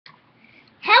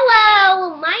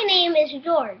is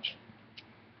George.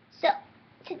 So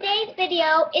today's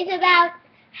video is about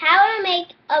how to make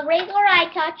a regular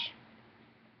iTouch,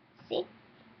 see,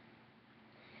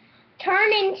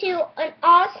 make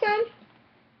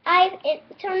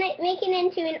it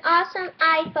into an awesome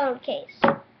iPhone case.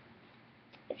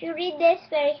 If you read this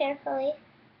very carefully,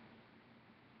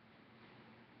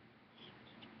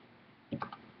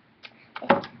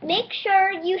 make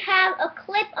sure you have a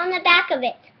clip on the back of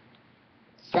it.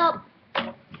 So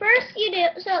first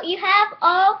you have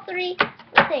all three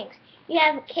things. You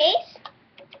have a case,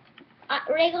 a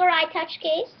regular iTouch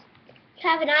case, you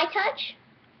have an iTouch,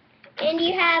 and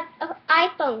you have an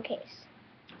iPhone case.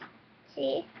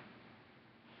 See?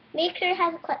 Make sure it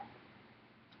has a clip.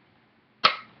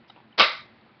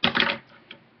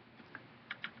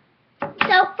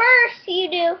 So first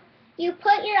you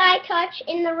put your iTouch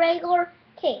in the regular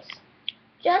case,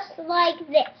 just like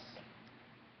this.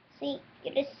 See,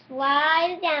 you just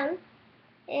slide it down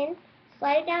in,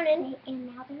 and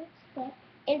now that it's thick,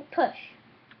 and push.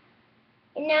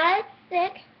 And now it's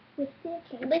thick with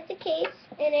the case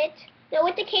in it. No,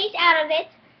 with the case out of it,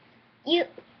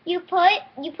 you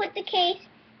put the case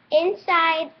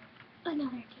inside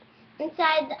another case,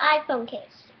 inside the iPhone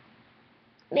case.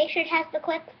 Make sure it has the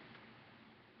clip.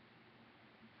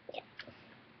 Yeah.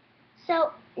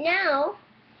 So now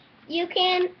you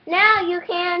can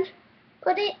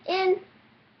put it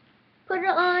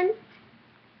on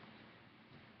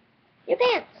your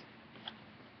pants.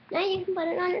 Now you can put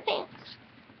it on your pants.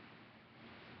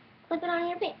 Clip it on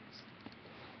your pants.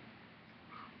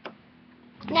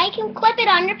 Now you can clip it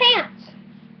on your pants.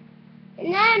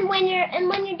 And then when you're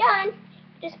done,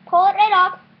 just pull it right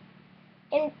off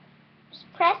and just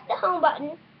press the home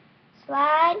button,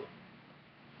 slide,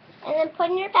 and then put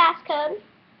in your passcode.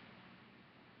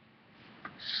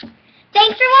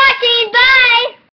 Thanks for watching. Bye.